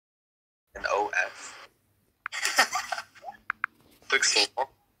An OF. Took so long.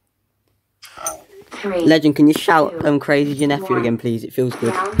 Legend, can you shout Crazy your nephew again, please? It feels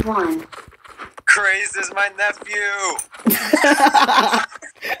good. Round 1. Crazy is my nephew!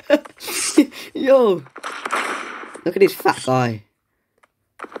 Yo! Look at this fat guy.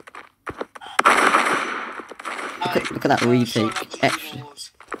 Look at that retake. Extra.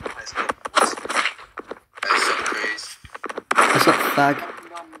 That's not fag.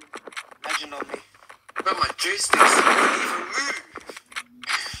 Legend on me. Bro, my joysticks didn't even move.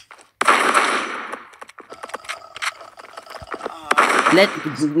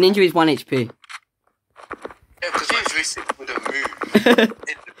 Ninja is 1 HP. Yeah, because my joystick wouldn't move.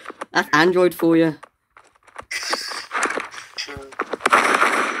 That's Android for you. True.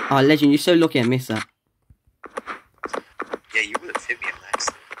 Oh, Legend, you're so lucky I missed that. Yeah, you would have hit me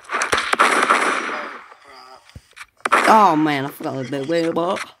next. Oh man, I forgot a bit way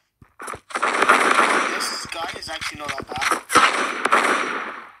about. This guy is actually not that bad.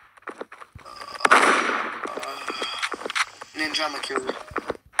 Ninja, I'ma kill you.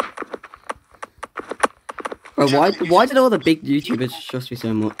 Bro, why did all the big YouTubers trust me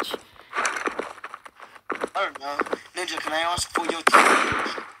so much? I don't know. Ninja, can I ask for your team?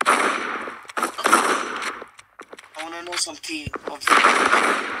 I wanna know some tea of the...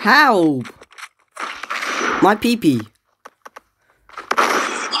 How? My pee-pee.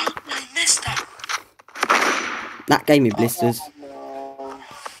 I missed that. That gave me blisters. No.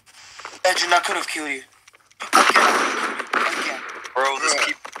 Legend, I could have killed you. Again. Bro, this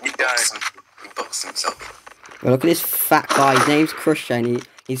he died. He boxed himself. Bro, look at this fat guy. His name's Crusher and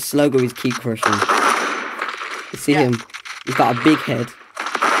his slogan is Keep Crushing. You see him? He's got a big head.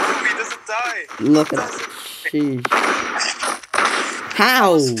 Oh, he doesn't die. Look at that. Sheesh.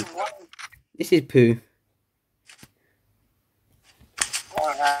 How? This is poo.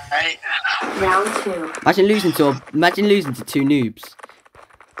 Alright. Round 2. Imagine losing to 2 noobs.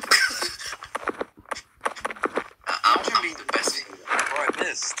 I'm gonna be the best. Bro, I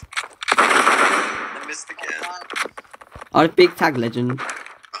missed. I missed again. Oh, the big tag Legend. Two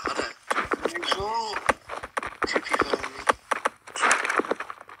people on me.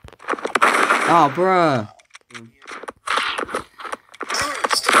 Oh, bruh.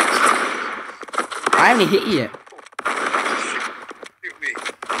 I haven't hit you yet. Shoot me.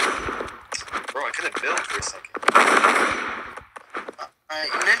 Bro, I couldn't build for a second.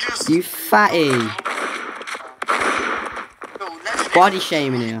 Ninjas. You fatty. Body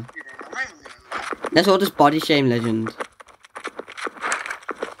shaming here. Let's all just body shame Legend.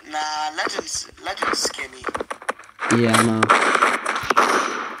 Nah, Legend's skinny. Yeah, I know.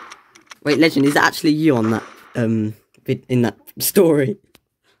 Wait, Legend, is that actually you on that in that story?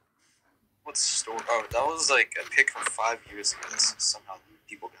 What's the story? Oh, that was like a pic from 5 years ago. Somehow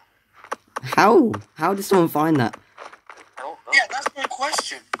people got it. How did someone find that? I don't know. Yeah, that's my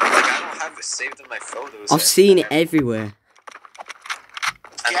question. Like, I don't have it saved in my photos. I've seen it everywhere.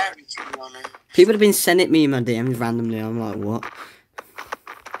 Gary to be honest. People have been sending me in my DMs randomly. I'm like, what?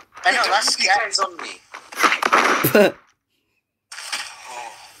 I know, that's scary. on me.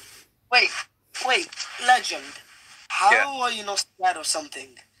 Wait, Legend. How are you not scared of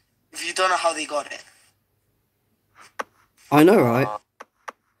something if you don't know how they got it? I know, right?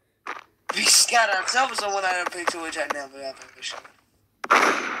 We scared ourselves someone had a picture which I never ever showed.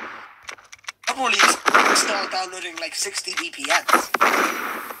 I probably start downloading like 60 VPNs.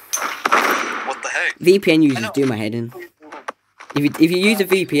 What the heck? VPN users do my head in. If you use a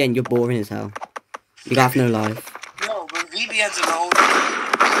VPN, you're boring as hell. You have no life. No, but VPNs are not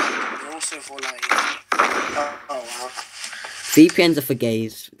they're also for like... Oh, wow. VPNs are for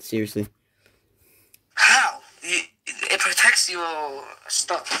gays, seriously. How? It protects your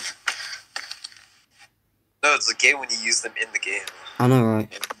stuff. No, it's a game when you use them in the game. I know,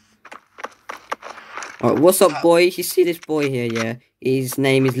 right? Alright, what's up, boys? You see this boy here, yeah? His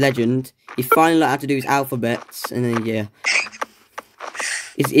name is Legend. He finally learned how to do his alphabets, and then, yeah.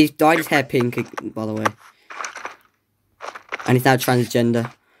 He's dyed his hair pink, by the way. And he's now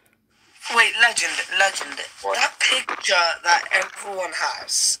transgender. Wait, Legend. What? That picture that everyone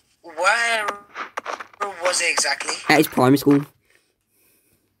has, where was it exactly? At his primary school.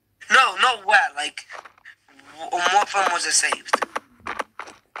 No, not where, like, on what phone was it saved?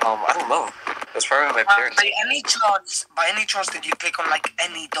 I don't know. That's probably my parents. By any chance did you click on like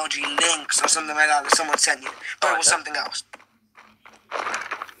any dodgy links or something like that someone sent you? But it was something else.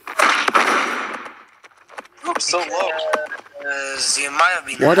 I'm so low. You might have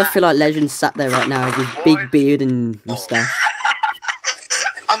been. Why do I feel like Legend sat there right now with his big beard and mustache?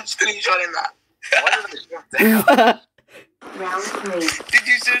 I'm screenshotting that. Why did I jump down? Round 3. Did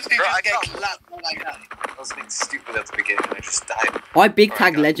you seriously Bro, just I get got- clapped like that? I was being stupid at the beginning and I just died. I big Alright,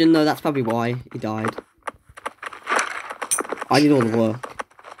 tagged go. Legend though, that's probably why he died. I did all the work.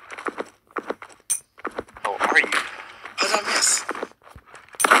 Oh, are you? How did I miss?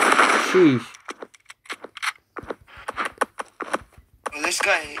 Sheesh. Well, this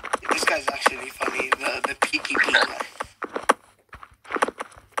guy's actually funny. The PPP guy.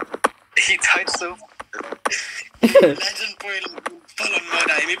 He died so. Legend probably full on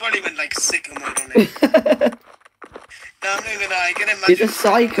mode aim. He probably went like sicko mode on it. No, I'm not even gonna. I can imagine. He's a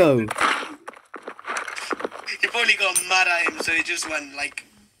psycho. He probably got mad at him, so he just went like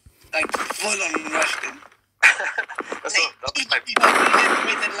full on rushed him. that's my. He got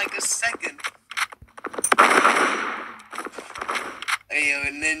within like a second. Hey, yo,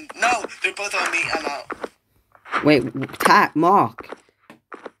 and then no, they're both on me. I'm out. Wait, mark.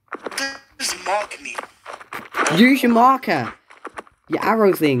 Just mark me. Use your marker. Your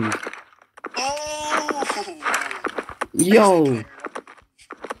arrow thing. Oh. Yo. What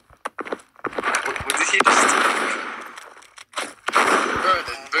did he just do? Bro,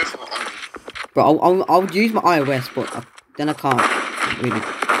 there's both of them on me. But I'll use my iOS, but then I can't really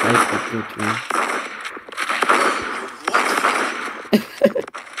play it good to me.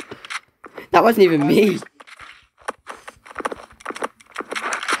 That wasn't even me.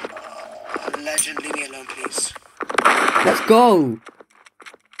 Legend, leave me alone, please. Let's go.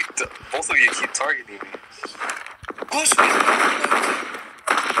 Both of you keep targeting me. Of course we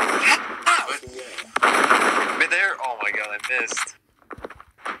How? Mid there? Oh my god, I missed.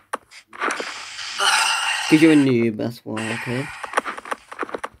 Because you're a noob, that's why, okay?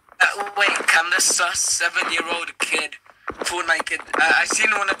 Wait, can the sus 7-year-old kid, Fortnite kid, I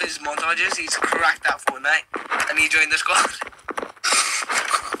seen one of his montages, he's cracked at Fortnite, and he joined the squad.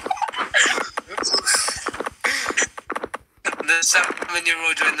 The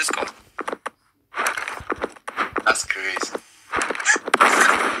 7-year-old joined the squad. That's crazy.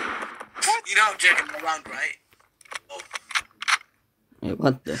 You know I'm joking around, right? Oh, Wait,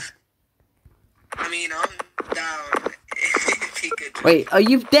 what the? I mean, I'm down if he could. Wait, are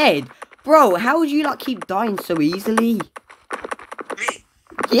you dead? Bro, how would you like keep dying so easily? Me?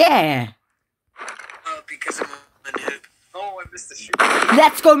 Yeah. Oh, because I'm a noob. Oh, I missed the shoot.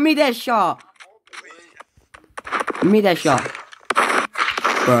 Let's go mid-air shot. Mid-air shot.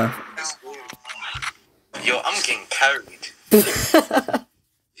 Bro. Yo, I'm getting carried.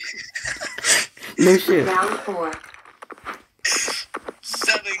 No shit. Round 4.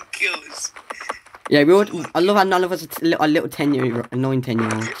 7 kills. Yeah, we all, I love how none of us are little 10-year-olds, annoying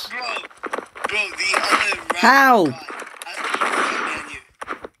 10-year-olds. Bro, the other How? guy, I you.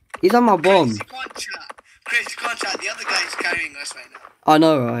 He's on my bomb. Chris, you can't chat. Chris, you can't chat. The other guy is carrying us right now. I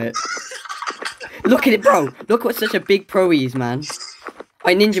know, right? Look at it, bro. Look what such a big pro he is, man.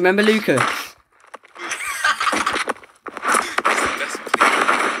 Wait, Ninja, remember Lucas?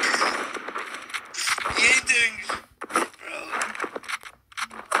 He ain't doing shit, bro.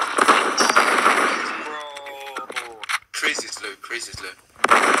 Bro. Crazy slow, crazy slow.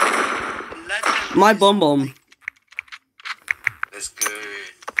 Legend My is- bomb. Let's go.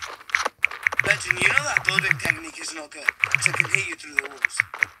 Legend, you know that building technique is not good. So it can hit you through the walls.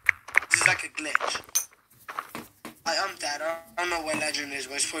 This is like a glitch. I'm dead. I don't know where Legend is,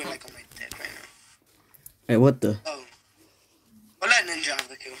 but it's probably like on my dead right now. Wait, what the? Oh. Well, let Ninja have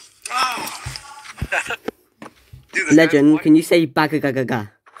the kill. Oh. Dude, this Legend, guy's can you say bagagaga?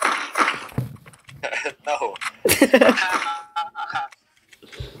 No.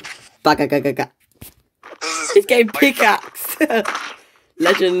 Bagagaga. This is He's getting my- pickaxe.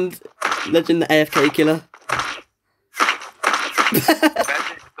 Legend the AFK killer.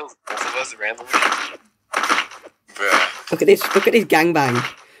 Imagine if kills both of us randomly. Bruh. Look at this gangbang.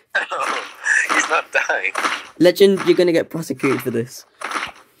 He's not dying. Legend, you're gonna get prosecuted for this.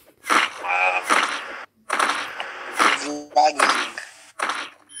 Wow. Lagging.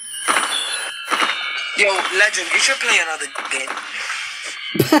 Yo, Legend, you should play another game.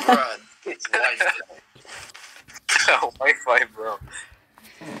 Bruh. It's Wi-Fi. Oh, Wi-Fi, bro.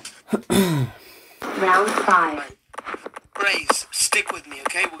 Round 5. Grace, stick with me,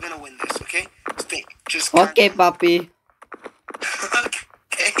 okay? We're gonna win this, okay? Stick. Just Okay, papi. Okay.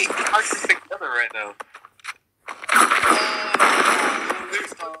 Hard to stick together right now.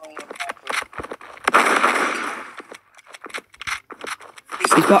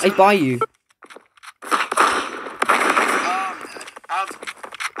 He's by you. I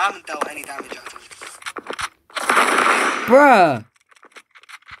haven't dealt any damage out of it. Bruh.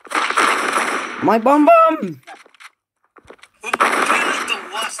 My bomb. Who is the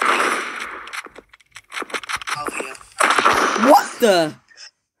worst? Out here. What the?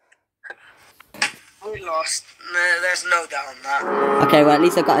 We lost. No, there's no doubt on that. Okay, well, at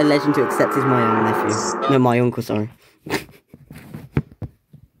least I got a legend to accept as my own nephew. No, my uncle, sorry.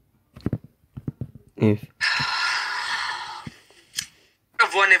 If.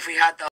 I've won if we had that.